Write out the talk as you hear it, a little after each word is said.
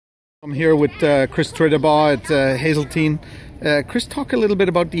I'm here with Chris Tridabaugh at Hazeltine. Chris, talk a little bit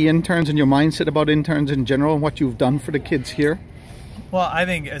about the interns and your mindset about interns in general and what you've done for the kids here. Well, I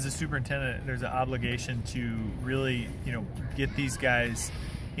think as a superintendent, there's an obligation to really, get these guys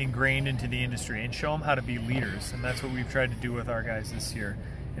ingrained into the industry and show them how to be leaders. And that's what we've tried to do with our guys this year.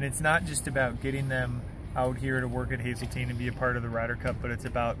 And it's not just about getting them out here to work at Hazeltine and be a part of the Ryder Cup, but it's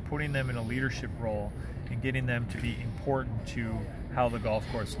about putting them in a leadership role and getting them to be important to how the golf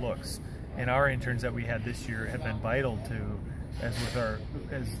course looks. And our interns that we had this year have been vital to, as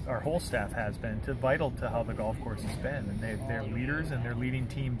our whole staff has been, vital to how the golf course has been. And they're leaders and they're leading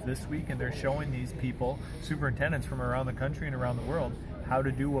teams this week, and they're showing these people, superintendents from around the country and around the world, how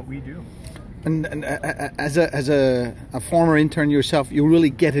to do what we do. And as a former intern yourself, you really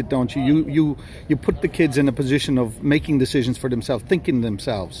get it, don't you? You put the kids in a position of making decisions for themselves, thinking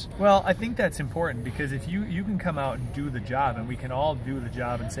themselves. Well, I think that's important, because if you can come out and do the job, and we can all do the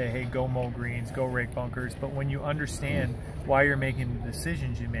job and say, hey, go mow greens, go rake bunkers, but when you understand why you're making the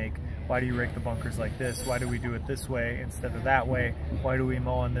decisions you make, why do you rake the bunkers like this? Why do we do it this way instead of that way? Why do we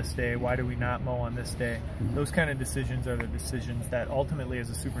mow on this day? Why do we not mow on this day? Those kind of decisions are the decisions that ultimately as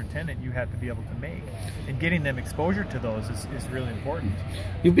a superintendent you have to be able to make. And getting them exposure to those is really important.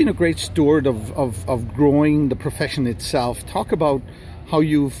 You've been a great steward of growing the profession itself. Talk about how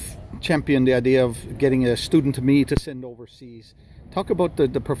you've championed the idea of getting a student to me to send overseas. Talk about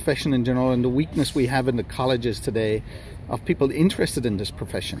the profession in general and the weakness we have in the colleges today of people interested in this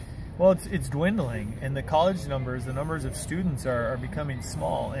profession. Well, it's dwindling, and the college numbers, the numbers of students are becoming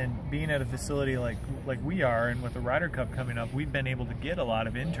small. And being at a facility like we are, and with the Ryder Cup coming up, we've been able to get a lot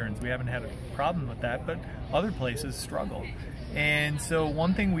of interns. We haven't had a problem with that, but other places struggle. And so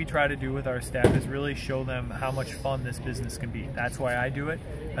one thing we try to do with our staff is really show them how much fun this business can be. That's why I do it.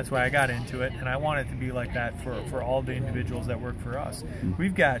 That's why I got into it. And I want it to be like that for all the individuals that work for us.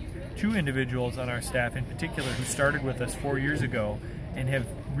 We've got 2 individuals on our staff in particular who started with us 4 years ago and have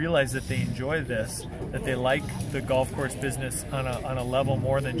realized that they enjoy this, that they like the golf course business on a level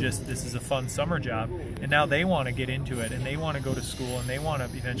more than just this is a fun summer job. And now they want to get into it, and they want to go to school, and they want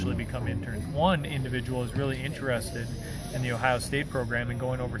to eventually become interns. One individual is really interested in the Ohio State program and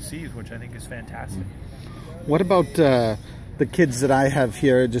going overseas, which I think is fantastic. What about the kids that I have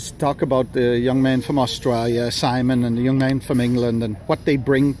here? Just talk about the young man from Australia, Simon, and the young man from England, and what they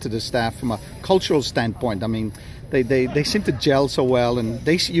bring to the staff from a cultural standpoint. I mean, they seem to gel so well, and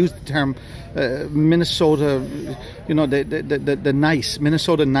they use the term Minnesota, the nice,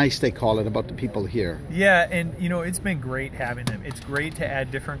 Minnesota nice, they call it, about the people here. Yeah, and it's been great having them. It's great to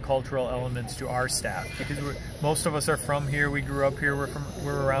add different cultural elements to our staff, because most of us are from here, we grew up here,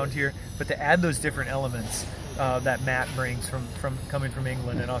 we're around here, but to add those different elements that Matt brings from coming from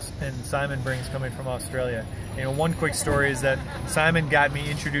England, and Simon brings coming from Australia. One quick story is that Simon got me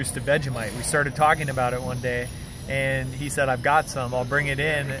introduced to Vegemite. We started talking about it one day, and he said, I've got some, I'll bring it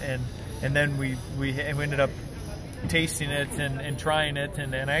in, and then we ended up tasting it and trying it,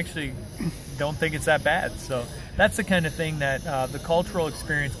 and I actually don't think it's that bad. So that's the kind of thing that the cultural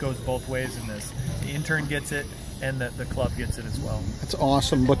experience goes both ways in this. The intern gets it, and the club gets it as well. That's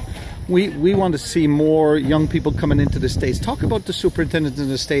awesome, but we want to see more young people coming into the States. Talk about the superintendents in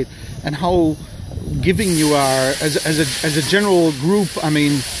the state and how giving you are as a general group, I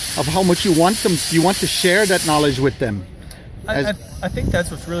mean, of how much you want to share that knowledge with them. I think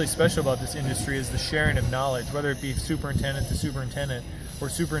that's what's really special about this industry, is the sharing of knowledge, whether it be superintendent to superintendent or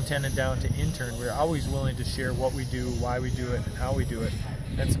superintendent down to intern. We're always willing to share what we do, why we do it, and how we do it.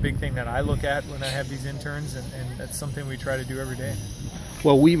 That's a big thing that I look at when I have these interns, and that's something we try to do every day.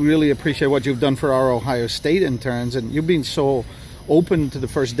 Well, we really appreciate what you've done for our Ohio State interns, and you've been so open to the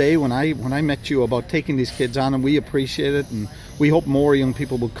first day when I met you about taking these kids on, and we appreciate it, and we hope more young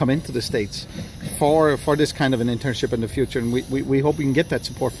people will come into the States for this kind of an internship in the future, and we hope we can get that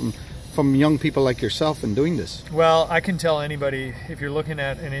support from young people like yourself in doing this. Well, I can tell anybody, if you're looking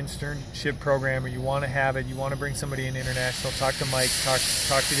at an internship program or you want to have it, you want to bring somebody in international, talk to Mike, talk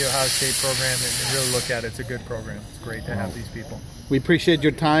to the Ohio State program, and really look at it. It's a good program. It's great to have these people. We appreciate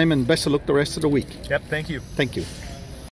your time, and best of luck the rest of the week. Yep, thank you. Thank you.